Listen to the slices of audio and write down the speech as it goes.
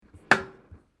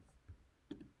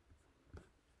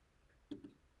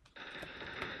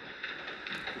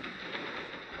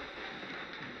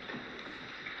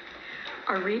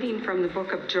A reading from the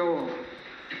book of Joel.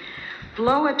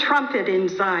 Blow a trumpet in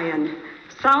Zion,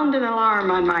 sound an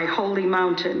alarm on my holy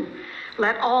mountain.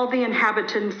 Let all the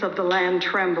inhabitants of the land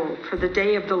tremble, for the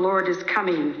day of the Lord is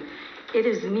coming. It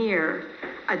is near,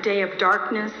 a day of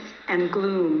darkness and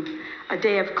gloom, a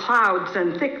day of clouds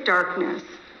and thick darkness.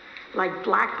 Like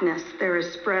blackness there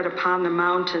is spread upon the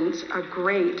mountains a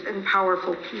great and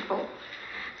powerful people.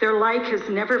 Their like has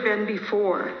never been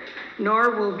before,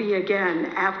 nor will be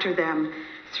again after them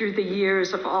through the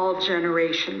years of all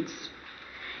generations.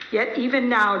 Yet even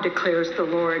now, declares the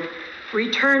Lord,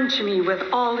 return to me with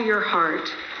all your heart,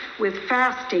 with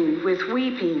fasting, with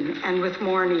weeping, and with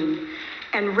mourning,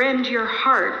 and rend your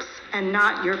hearts and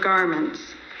not your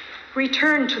garments.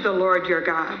 Return to the Lord your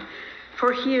God,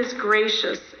 for he is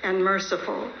gracious and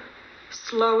merciful,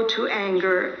 slow to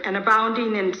anger and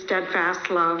abounding in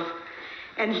steadfast love,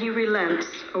 and he relents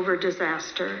over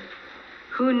disaster.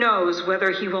 Who knows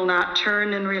whether he will not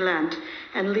turn and relent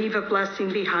and leave a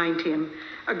blessing behind him,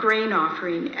 a grain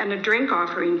offering and a drink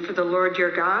offering for the Lord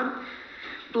your God?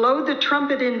 Blow the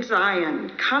trumpet in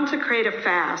Zion, consecrate a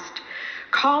fast,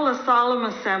 call a solemn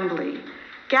assembly,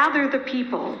 gather the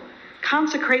people,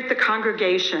 consecrate the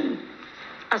congregation,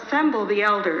 assemble the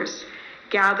elders,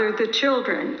 gather the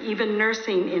children, even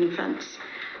nursing infants.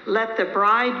 Let the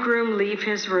bridegroom leave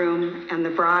his room and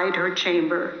the bride her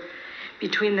chamber.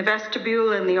 Between the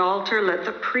vestibule and the altar, let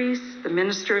the priests, the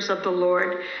ministers of the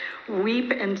Lord,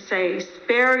 weep and say,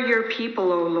 spare your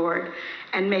people, O Lord,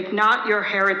 and make not your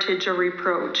heritage a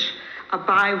reproach, a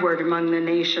byword among the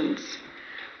nations.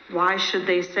 Why should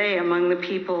they say among the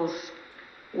peoples,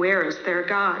 where is their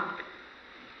God?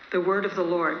 The word of the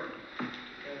Lord.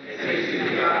 Thanks be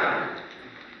to God.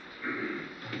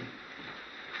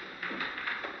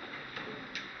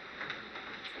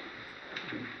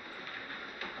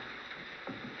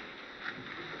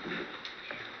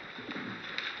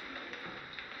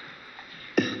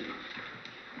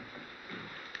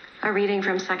 A reading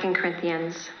from 2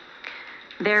 Corinthians.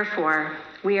 Therefore,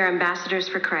 we are ambassadors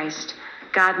for Christ,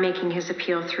 God making his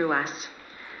appeal through us.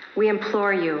 We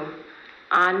implore you,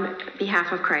 on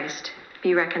behalf of Christ,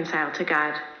 be reconciled to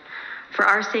God. For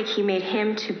our sake he made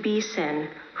him to be sin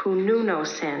who knew no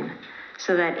sin,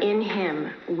 so that in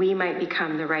him we might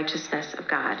become the righteousness of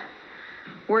God.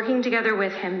 Working together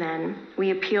with him then,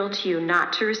 we appeal to you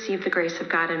not to receive the grace of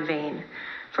God in vain.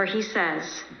 For he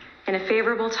says, in a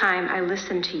favorable time I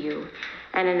listened to you,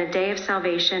 and in a day of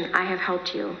salvation I have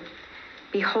helped you.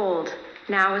 Behold,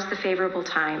 now is the favorable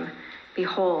time.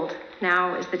 Behold,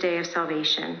 now is the day of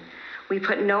salvation. We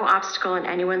put no obstacle in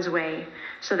anyone's way,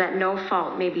 so that no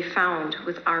fault may be found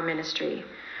with our ministry.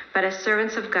 But as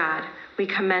servants of God, we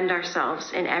commend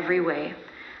ourselves in every way,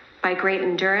 by great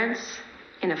endurance,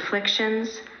 in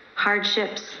afflictions,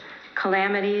 hardships,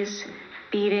 calamities,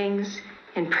 beatings,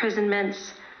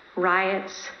 imprisonments,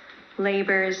 riots,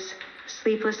 labors,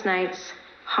 sleepless nights,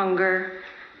 hunger,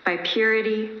 by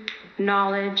purity,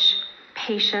 knowledge,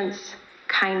 patience,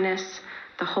 kindness,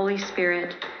 the Holy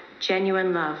Spirit,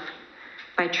 genuine love,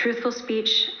 by truthful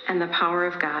speech and the power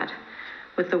of God,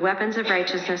 with the weapons of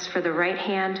righteousness for the right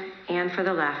hand and for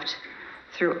the left,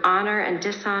 through honor and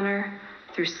dishonor,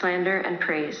 through slander and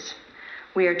praise.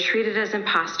 We are treated as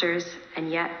impostors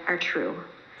and yet are true,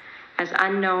 as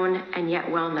unknown and yet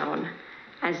well known,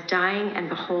 as dying and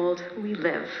behold, we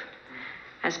live,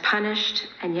 as punished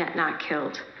and yet not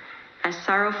killed, as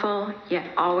sorrowful yet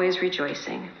always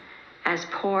rejoicing, as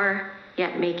poor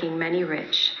yet making many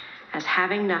rich, as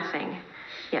having nothing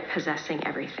yet possessing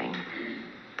everything.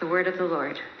 The word of the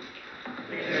Lord.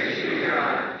 Thanks be to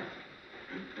God.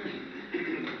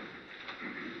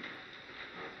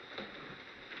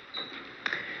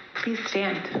 Please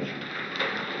stand.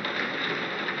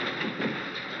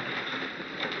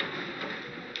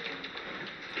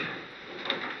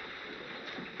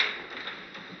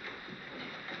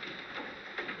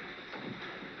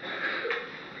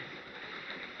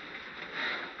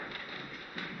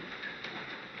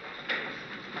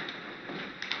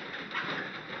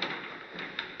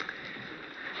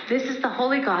 This is the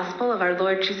Holy Gospel of our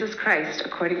Lord Jesus Christ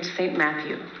according to St.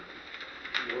 Matthew.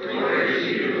 Glory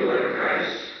to you, Lord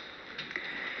Christ.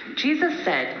 Jesus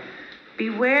said,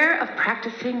 beware of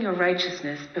practicing your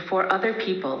righteousness before other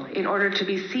people in order to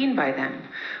be seen by them,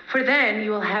 for then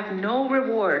you will have no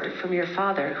reward from your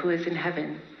Father who is in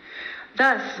heaven.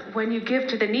 Thus, when you give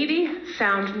to the needy,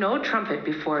 sound no trumpet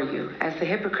before you, as the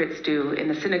hypocrites do in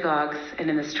the synagogues and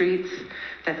in the streets,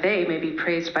 that they may be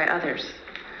praised by others.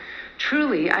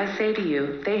 Truly, I say to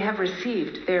you, they have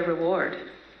received their reward.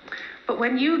 But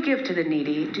when you give to the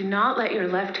needy, do not let your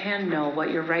left hand know what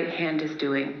your right hand is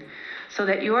doing, so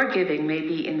that your giving may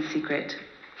be in secret.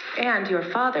 and your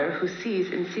Father who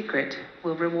sees in secret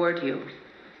will reward you.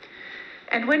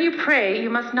 And when you pray, you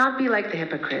must not be like the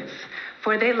hypocrites,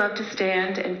 for they love to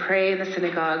stand and pray in the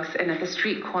synagogues and at the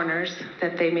street corners,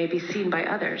 that they may be seen by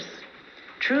others.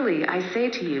 Truly, I say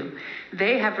to you,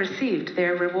 they have received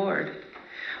their reward.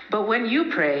 But when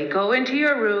you pray, go into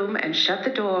your room and shut the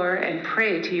door and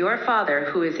pray to your Father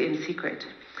who is in secret.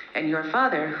 And your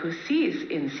Father who sees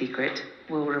in secret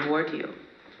will reward you.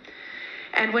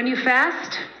 And when you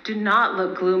fast, do not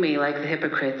look gloomy like the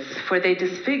hypocrites, for they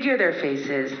disfigure their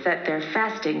faces, that their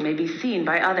fasting may be seen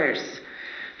by others.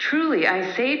 Truly,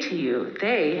 I say to you,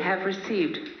 they have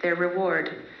received their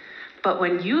reward. But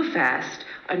when you fast,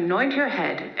 anoint your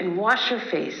head and wash your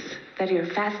face, that your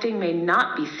fasting may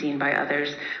not be seen by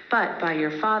others, but by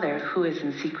your Father who is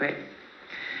in secret.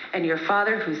 And your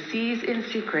Father who sees in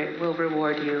secret will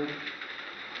reward you.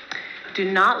 Do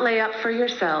not lay up for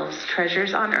yourselves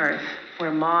treasures on earth,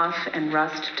 where moth and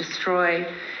rust destroy,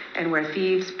 and where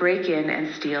thieves break in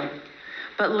and steal.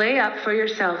 But lay up for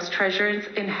yourselves treasures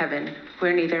in heaven,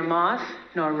 where neither moth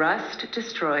nor rust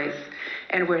destroys,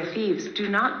 and where thieves do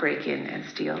not break in and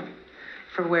steal.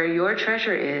 For where your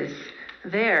treasure is,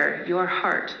 there your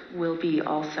heart will be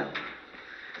also.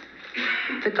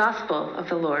 The Gospel of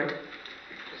the Lord.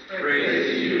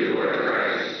 Praise to you, Lord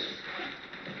Christ.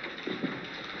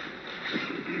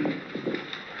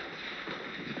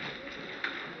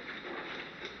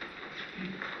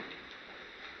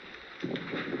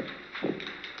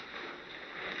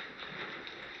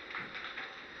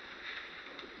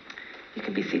 You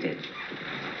can be seated.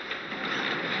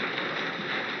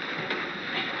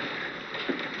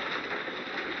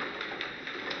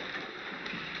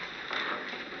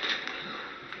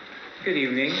 Good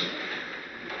evening.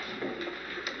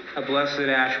 A blessed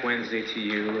Ash Wednesday to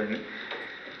you. And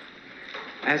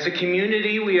as a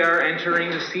community, we are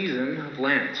entering the season of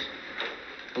Lent.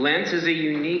 Lent is a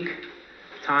unique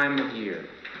time of year.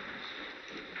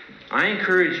 I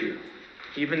encourage you,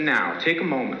 even now, take a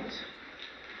moment.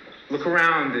 Look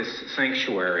around this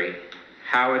sanctuary,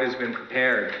 how it has been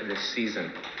prepared for this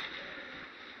season.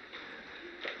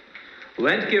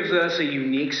 Lent gives us a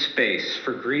unique space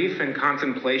for grief and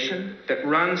contemplation that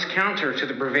runs counter to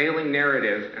the prevailing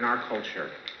narrative in our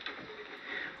culture.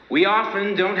 We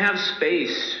often don't have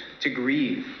space to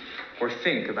grieve or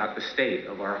think about the state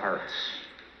of our hearts.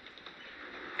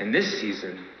 And this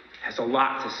season has a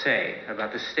lot to say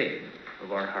about the state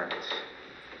of our hearts.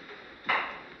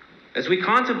 As we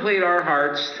contemplate our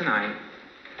hearts tonight,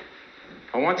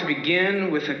 I want to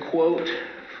begin with a quote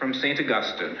from St.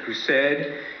 Augustine, who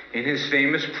said in his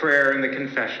famous prayer in the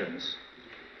Confessions,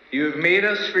 "You have made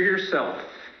us for yourself,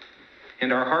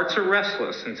 and our hearts are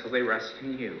restless until they rest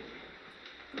in you."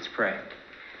 Let's pray.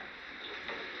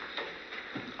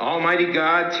 Almighty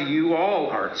God, to you all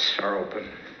hearts are open,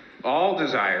 all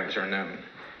desires are known,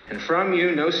 and from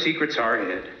you no secrets are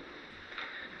hid.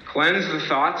 Cleanse the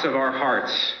thoughts of our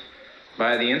hearts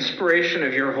by the inspiration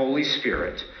of your Holy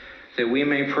Spirit, that we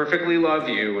may perfectly love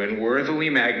you and worthily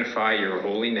magnify your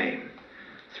holy name.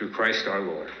 Through Christ our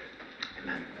Lord.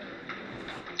 Amen.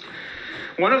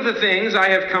 One of the things I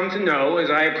have come to know as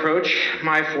I approach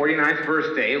my 49th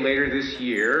birthday later this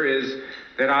year is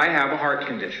that I have a heart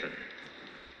condition.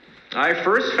 I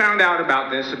first found out about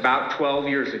this about 12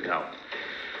 years ago.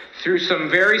 Through some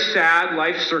very sad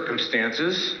life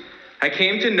circumstances, I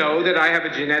came to know that I have a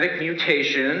genetic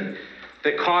mutation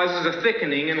that causes a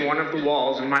thickening in one of the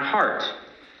walls in my heart.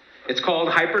 It's called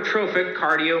hypertrophic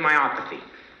cardiomyopathy.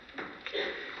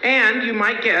 And you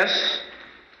might guess,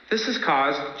 this has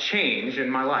caused change in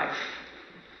my life.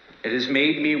 It has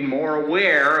made me more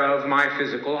aware of my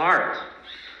physical heart.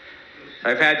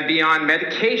 I've had to be on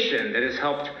medication that has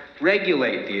helped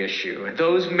regulate the issue. And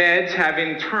those meds have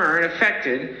in turn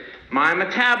affected my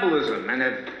metabolism and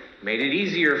have made it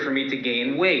easier for me to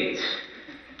gain weight.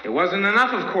 It wasn't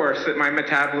enough, of course, that my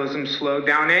metabolism slowed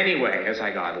down anyway as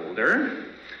I got older.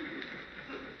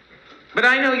 But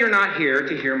I know you're not here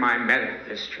to hear my medical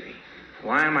history.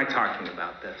 Why am I talking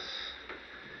about this?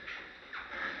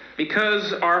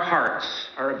 Because our hearts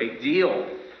are a big deal,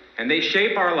 and they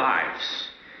shape our lives.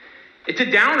 It's a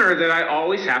downer that I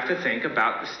always have to think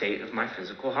about the state of my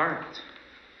physical heart.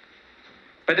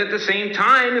 But at the same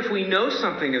time, if we know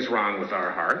something is wrong with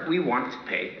our heart, we want to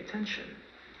pay attention.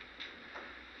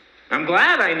 I'm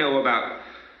glad I know about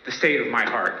the state of my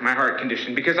heart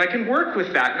condition, because I can work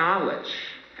with that knowledge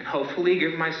and hopefully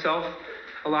give myself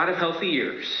a lot of healthy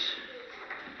years.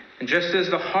 And just as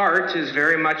the heart is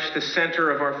very much the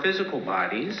center of our physical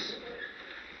bodies,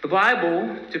 the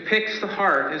Bible depicts the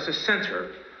heart as the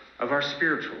center of our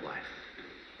spiritual life.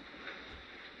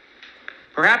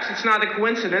 Perhaps it's not a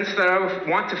coincidence that I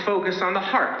want to focus on the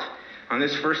heart on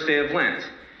this first day of Lent,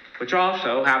 which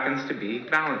also happens to be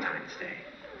Valentine's Day.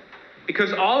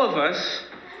 Because all of us,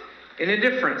 in a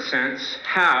different sense,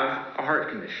 have a heart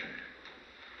condition.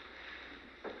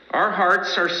 Our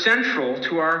hearts are central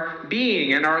to our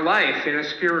being and our life in a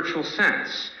spiritual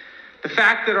sense. The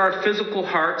fact that our physical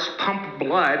hearts pump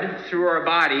blood through our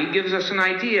body gives us an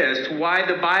idea as to why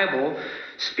the Bible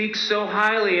speaks so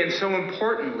highly and so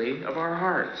importantly of our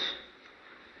hearts.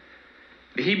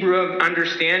 The Hebrew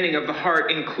understanding of the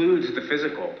heart includes the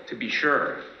physical, to be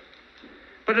sure.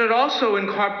 But it also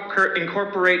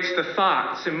incorporates the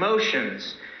thoughts,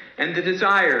 emotions, and the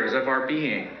desires of our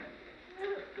being.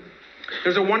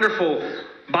 There's a wonderful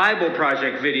Bible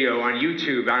Project video on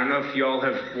YouTube. I don't know if you all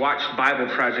have watched Bible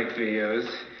Project videos.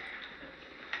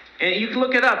 And you can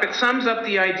look it up. It sums up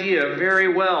the idea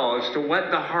very well as to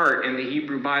what the heart in the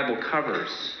Hebrew Bible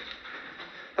covers.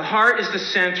 The heart is the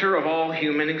center of all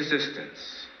human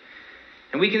existence.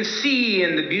 And we can see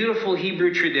in the beautiful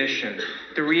Hebrew tradition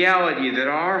the reality that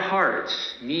our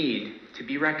hearts need to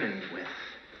be reckoned with.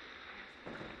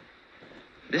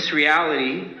 This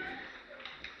reality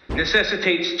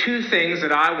necessitates two things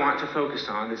that I want to focus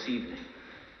on this evening.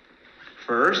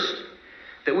 First,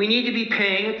 that we need to be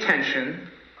paying attention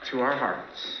to our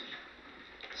hearts.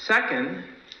 Second,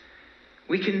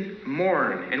 we can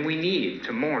mourn, and we need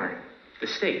to mourn the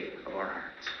state of our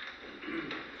hearts.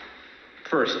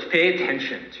 First, pay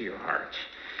attention to your heart.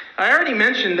 I already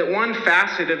mentioned that one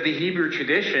facet of the Hebrew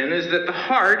tradition is that the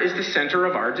heart is the center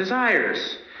of our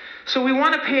desires. So we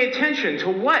want to pay attention to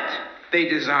what they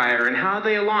desire and how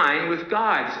they align with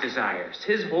God's desires,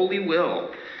 His holy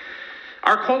will.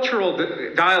 Our cultural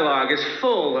dialogue is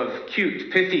full of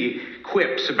cute, pithy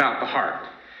quips about the heart.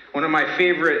 One of my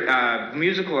favorite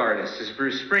musical artists is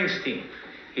Bruce Springsteen.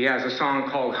 He has a song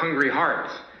called Hungry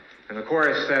Heart. And the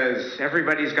chorus says,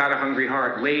 everybody's got a hungry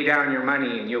heart. Lay down your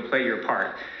money and you'll play your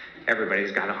part.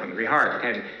 Everybody's got a hungry heart.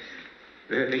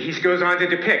 And he goes on to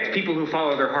depict people who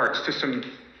follow their hearts to some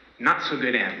not so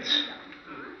good ends.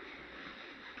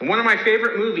 And one of my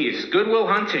favorite movies, Good Will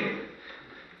Hunting.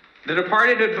 The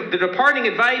departing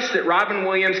advice that Robin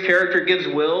Williams' character gives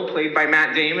Will, played by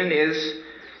Matt Damon, is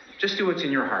just do what's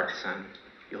in your heart, son.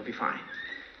 You'll be fine.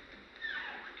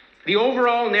 The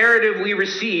overall narrative we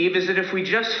receive is that if we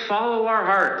just follow our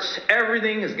hearts,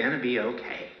 everything is going to be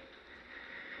okay.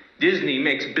 Disney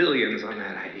makes billions on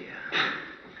that idea.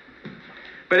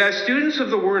 But as students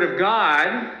of the Word of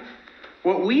God,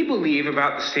 what we believe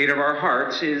about the state of our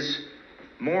hearts is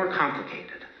more complicated.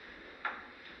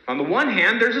 On the one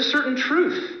hand, there's a certain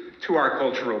truth to our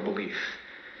cultural belief.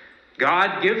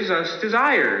 God gives us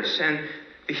desires, and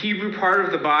the Hebrew part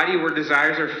of the body where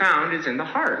desires are found is in the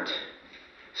heart.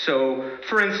 So,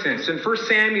 for instance, in 1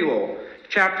 Samuel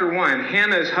chapter 1,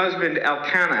 Hannah's husband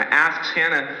Elkanah asks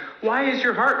Hannah, "Why is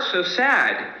your heart so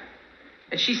sad?"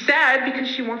 And she's sad because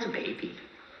she wants a baby.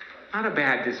 Not a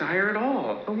bad desire at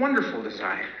all, a wonderful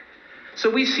desire. So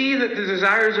we see that the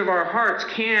desires of our hearts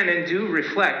can and do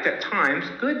reflect at times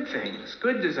good things,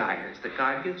 good desires that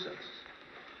God gives us.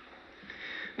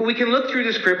 But we can look through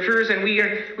the scriptures and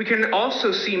we can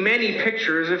also see many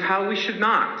pictures of how we should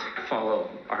not follow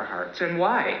our hearts and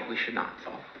why we should not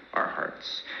follow our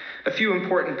hearts. A few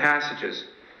important passages.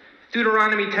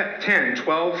 Deuteronomy 10,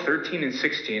 12, 13, and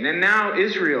 16. And now,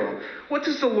 Israel, what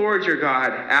does the Lord your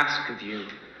God ask of you?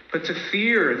 But to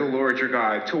fear the Lord your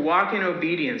God, to walk in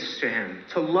obedience to him,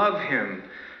 to love him,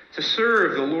 to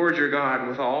serve the Lord your God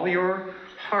with all your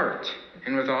heart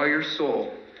and with all your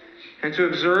soul, and to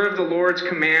observe the Lord's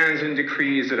commands and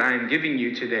decrees that I am giving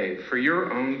you today for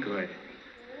your own good.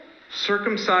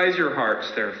 Circumcise your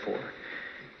hearts, therefore,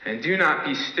 and do not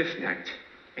be stiff-necked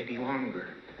any longer.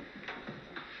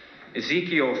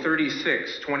 Ezekiel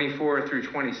 36, 24 through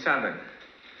 27.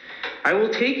 I will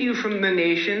take you from the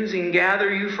nations and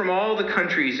gather you from all the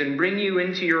countries and bring you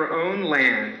into your own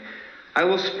land. I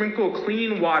will sprinkle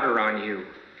clean water on you,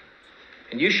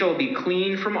 and you shall be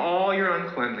clean from all your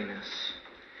uncleanliness.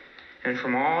 And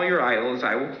from all your idols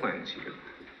I will cleanse you.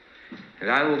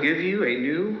 And I will give you a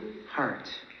new heart,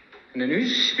 and a new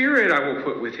spirit I will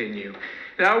put within you.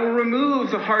 And I will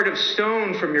remove the heart of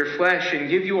stone from your flesh and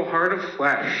give you a heart of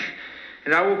flesh.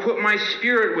 And I will put my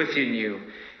spirit within you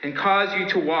and cause you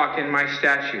to walk in my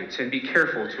statutes and be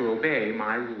careful to obey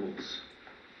my rules.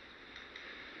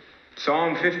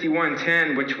 Psalm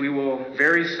 51:10, which we will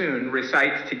very soon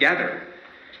recite together,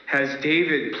 has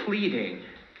David pleading,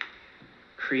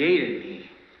 "Create in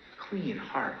me a clean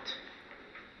heart."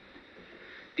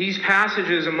 These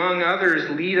passages, among others,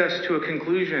 lead us to a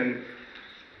conclusion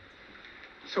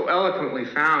so eloquently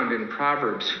found in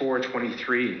Proverbs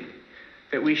 4:23.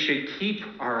 that we should keep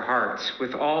our hearts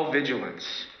with all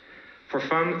vigilance, for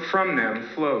from them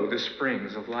flow the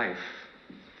springs of life.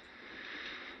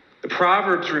 The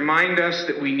Proverbs remind us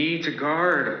that we need to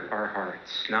guard our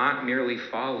hearts, not merely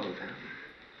follow them.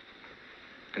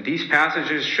 And these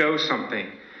passages show something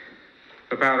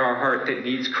about our heart that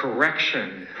needs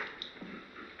correction.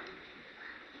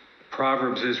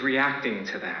 Proverbs is reacting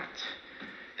to that.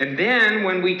 And then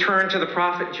when we turn to the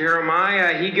prophet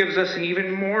Jeremiah, he gives us an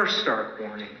even more stark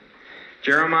warning.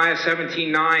 Jeremiah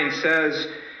 17:9 says,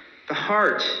 "The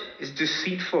heart is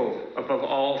deceitful above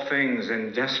all things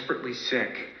and desperately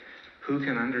sick. Who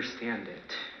can understand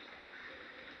it?"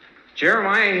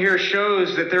 Jeremiah here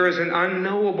shows that there is an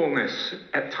unknowableness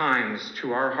at times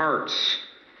to our hearts.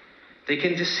 They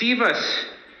can deceive us,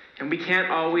 and we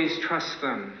can't always trust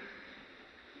them.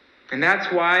 And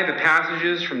that's why the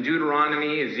passages from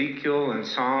Deuteronomy, Ezekiel, and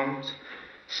Psalms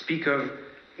speak of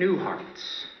new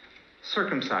hearts,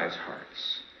 circumcised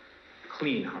hearts,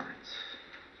 clean hearts.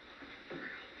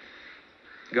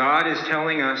 God is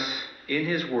telling us in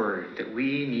his word that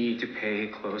we need to pay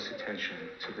close attention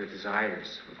to the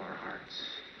desires of our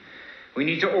hearts. We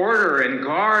need to order and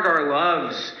guard our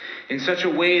loves in such a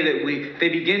way that they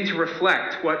begin to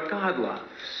reflect what God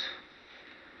loves.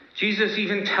 Jesus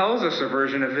even tells us a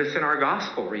version of this in our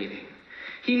gospel reading.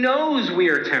 He knows we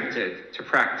are tempted to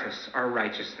practice our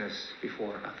righteousness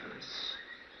before others.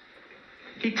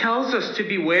 He tells us to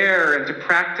beware and to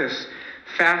practice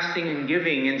fasting and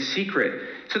giving in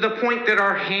secret, to the point that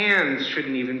our hands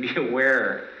shouldn't even be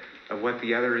aware of what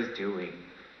the other is doing.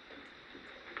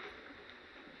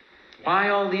 Why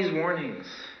all these warnings?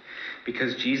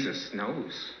 Because Jesus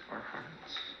knows our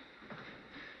hearts.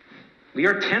 We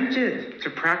are tempted to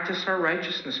practice our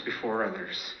righteousness before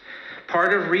others.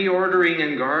 Part of reordering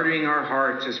and guarding our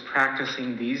hearts is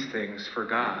practicing these things for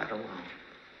God alone.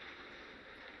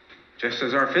 Just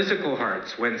as our physical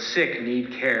hearts, when sick,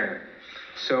 need care,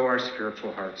 so our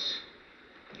spiritual hearts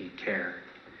need care.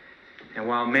 And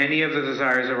while many of the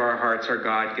desires of our hearts are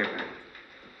God-given,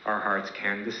 our hearts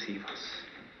can deceive us.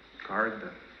 Guard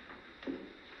them.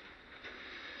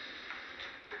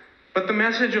 But the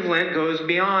message of Lent goes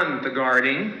beyond the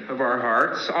guarding of our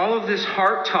hearts. All of this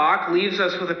heart talk leaves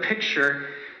us with a picture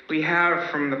we have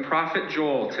from the prophet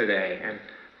Joel today,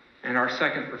 and our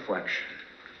second reflection.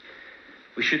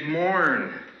 We should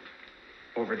mourn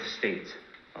over the state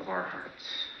of our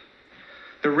hearts.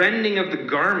 The rending of the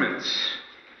garments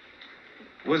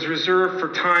was reserved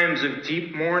for times of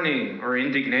deep mourning or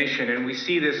indignation, and we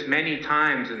see this many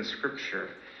times in Scripture.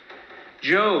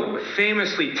 Job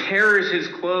famously tears his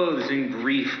clothes in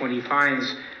grief when he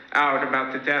finds out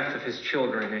about the death of his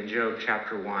children in Job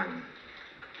chapter 1.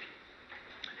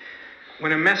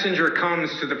 When a messenger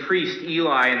comes to the priest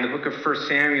Eli in the book of 1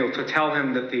 Samuel to tell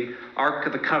him that the Ark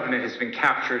of the Covenant has been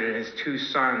captured and his 2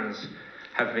 sons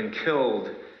have been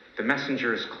killed, the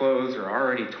messenger's clothes are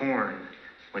already torn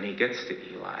when he gets to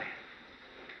Eli.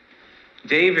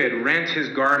 David rent his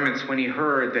garments when he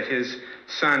heard that his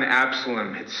son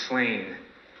Absalom had slain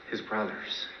his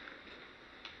brothers.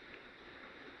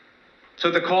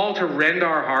 So the call to rend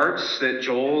our hearts that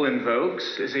Joel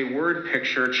invokes is a word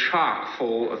picture chock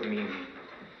full of meaning.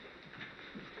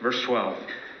 Verse 12,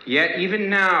 "Yet even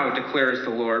now, declares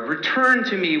the Lord, return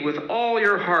to me with all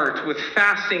your heart, with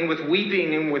fasting, with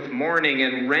weeping, and with mourning,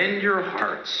 and rend your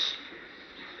hearts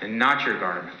and not your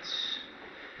garments.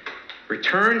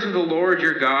 Return to the Lord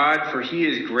your God, for he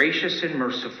is gracious and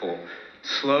merciful,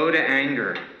 slow to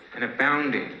anger, and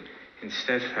abounding in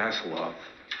steadfast love."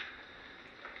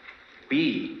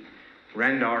 We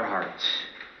rend our hearts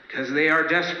because they are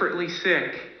desperately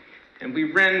sick, and we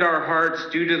rend our hearts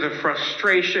due to the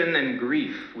frustration and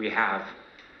grief we have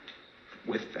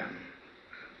with them.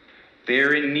 They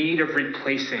are in need of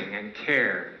replacing and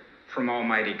care from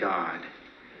Almighty God.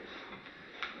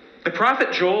 The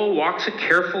prophet Joel walks a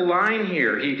careful line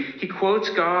here. He quotes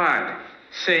God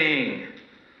saying,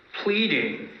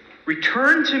 pleading,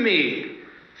 "Return to me,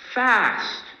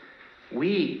 fast,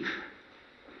 weep,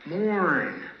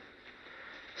 mourn."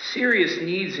 Serious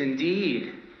needs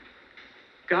indeed.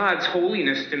 God's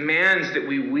holiness demands that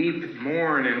we weep,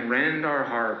 mourn, and rend our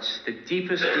hearts, the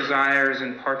deepest desires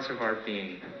and parts of our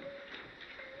being.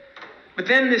 But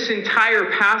then this entire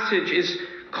passage is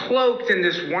cloaked in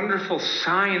this wonderful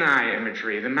Sinai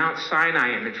imagery, the Mount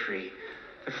Sinai imagery.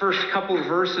 The first couple of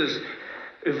verses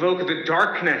evoke the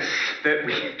darkness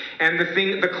and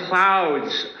the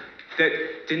clouds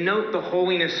that denote the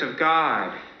holiness of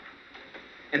God.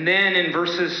 And then in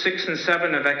verses 6 and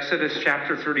 7 of Exodus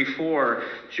chapter 34,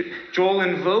 Joel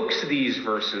invokes these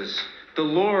verses The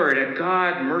Lord and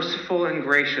God, merciful and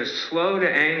gracious, slow to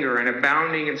anger and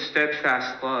abounding in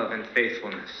steadfast love and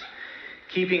faithfulness,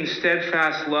 keeping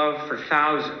steadfast love for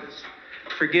thousands,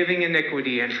 forgiving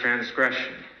iniquity and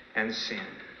transgression and sin.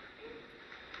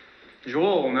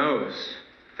 Joel knows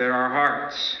that our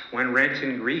hearts, when rent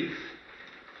in grief,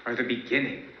 are the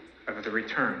beginning of the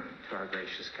return to our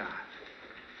gracious God.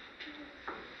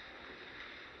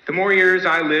 The more years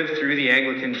I live through the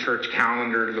Anglican Church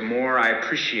calendar, the more I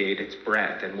appreciate its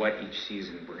breadth and what each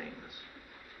season brings.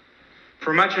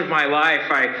 For much of my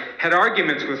life, I had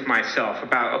arguments with myself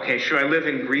about, should I live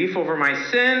in grief over my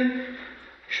sin?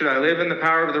 Should I live in the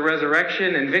power of the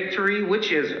resurrection and victory?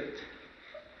 Which is it?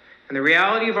 And the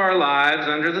reality of our lives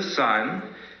under the sun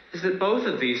is that both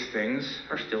of these things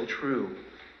are still true.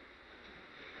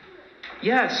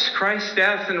 Yes, Christ's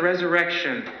death and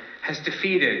resurrection has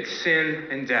defeated sin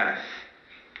and death.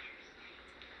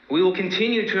 We will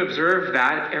continue to observe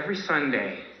that every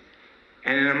Sunday.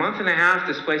 And in a month and a half,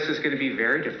 this place is going to be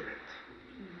very different.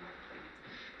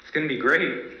 It's going to be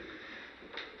great.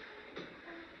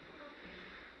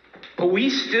 But we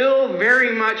still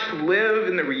very much live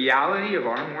in the reality of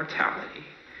our mortality.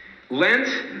 Lent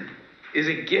is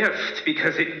a gift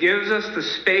because it gives us the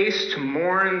space to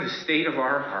mourn the state of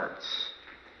our hearts,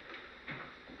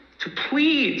 to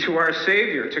plead to our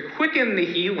Savior, to quicken the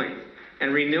healing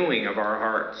and renewing of our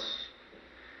hearts.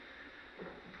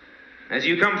 As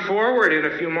you come forward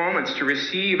in a few moments to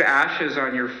receive ashes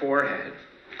on your forehead,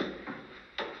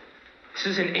 this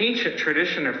is an ancient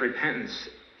tradition of repentance.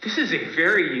 This is a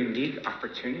very unique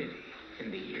opportunity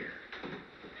in the year.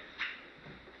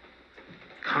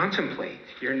 Contemplate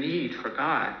your need for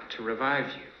God to revive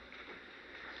you.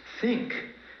 Think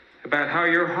about how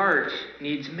your heart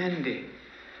needs mending.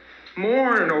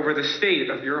 Mourn over the state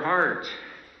of your heart.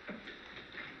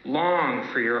 Long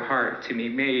for your heart to be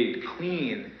made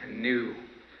clean and new.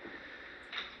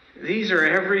 These are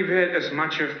every bit as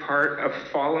much a part of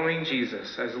following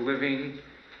Jesus as living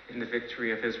in the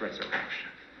victory of his resurrection.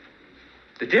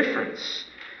 The difference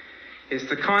is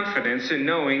the confidence in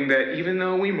knowing that even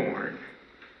though we mourn,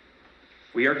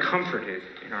 we are comforted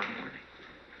in our mourning.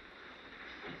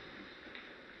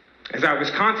 As I was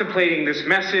contemplating this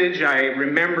message, I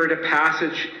remembered a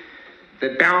passage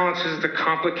that balances the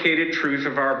complicated truth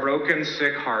of our broken,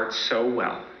 sick hearts so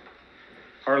well.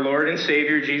 Our Lord and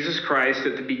Savior Jesus Christ,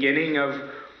 at the beginning of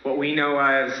what we know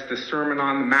as the Sermon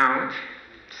on the Mount,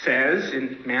 says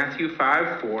in Matthew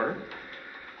 5:4,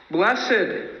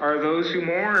 "Blessed are those who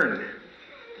mourn,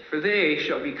 for they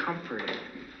shall be comforted."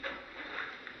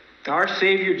 Our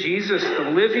Savior Jesus, the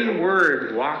living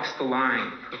Word, walks the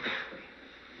line perfectly.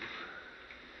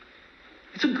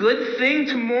 It's a good thing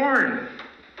to mourn,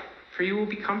 for you will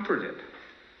be comforted.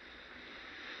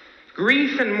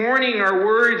 Grief and mourning are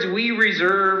words we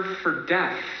reserve for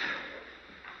death.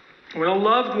 When a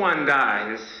loved one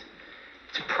dies,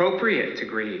 it's appropriate to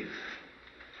grieve.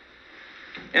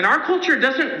 And our culture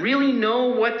doesn't really know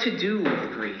what to do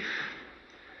with grief.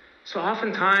 So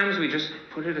oftentimes we just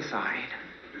put it aside.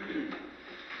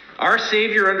 Our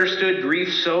Savior understood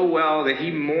grief so well that he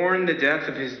mourned the death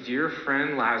of his dear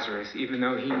friend Lazarus, even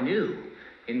though he knew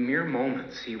in mere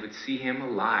moments he would see him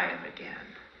alive again.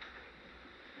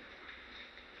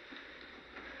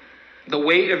 The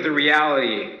weight of the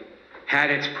reality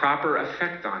had its proper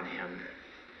effect on him,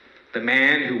 the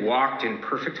man who walked in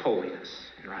perfect holiness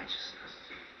and righteousness.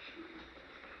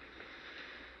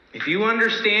 If you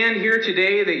understand here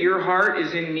today that your heart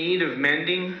is in need of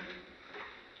mending,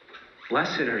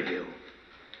 blessed are you.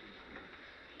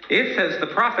 If, as the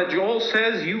prophet Joel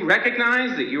says, you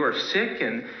recognize that you are sick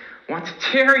and want to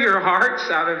tear your hearts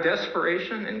out of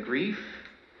desperation and grief,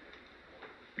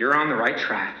 you're on the right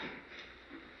track.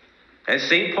 As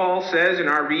St. Paul says in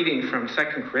our reading from 2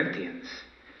 Corinthians,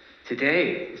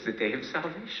 today is the day of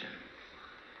salvation.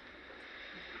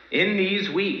 In these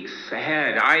weeks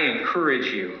ahead, I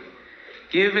encourage you,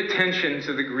 give attention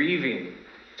to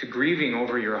grieving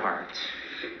over your heart.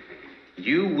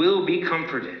 You will be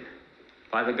comforted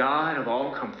by the God of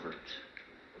all comfort.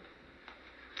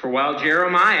 For while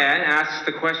Jeremiah asks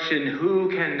the question, who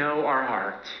can know our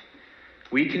heart?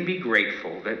 We can be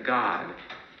grateful that God,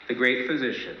 the great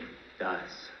physician,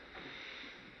 does.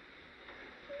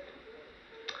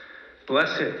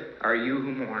 Blessed are you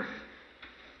who mourn,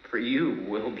 for you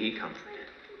will be comforted.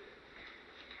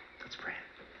 Let's pray.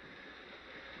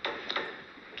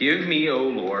 Give me, O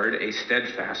Lord, a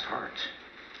steadfast heart,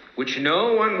 which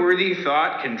no unworthy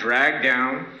thought can drag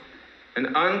down,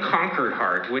 an unconquered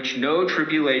heart, which no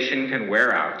tribulation can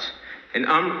wear out, an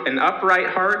upright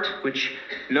heart, which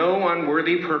no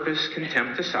unworthy purpose can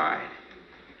tempt aside.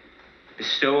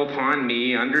 Bestow upon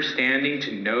me understanding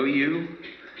to know you,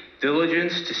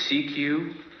 diligence to seek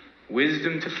you,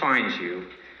 wisdom to find you,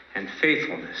 and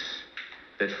faithfulness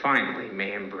that finally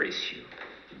may embrace you.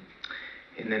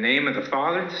 In the name of the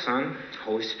Father, the Son,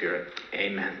 Holy Spirit,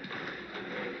 amen.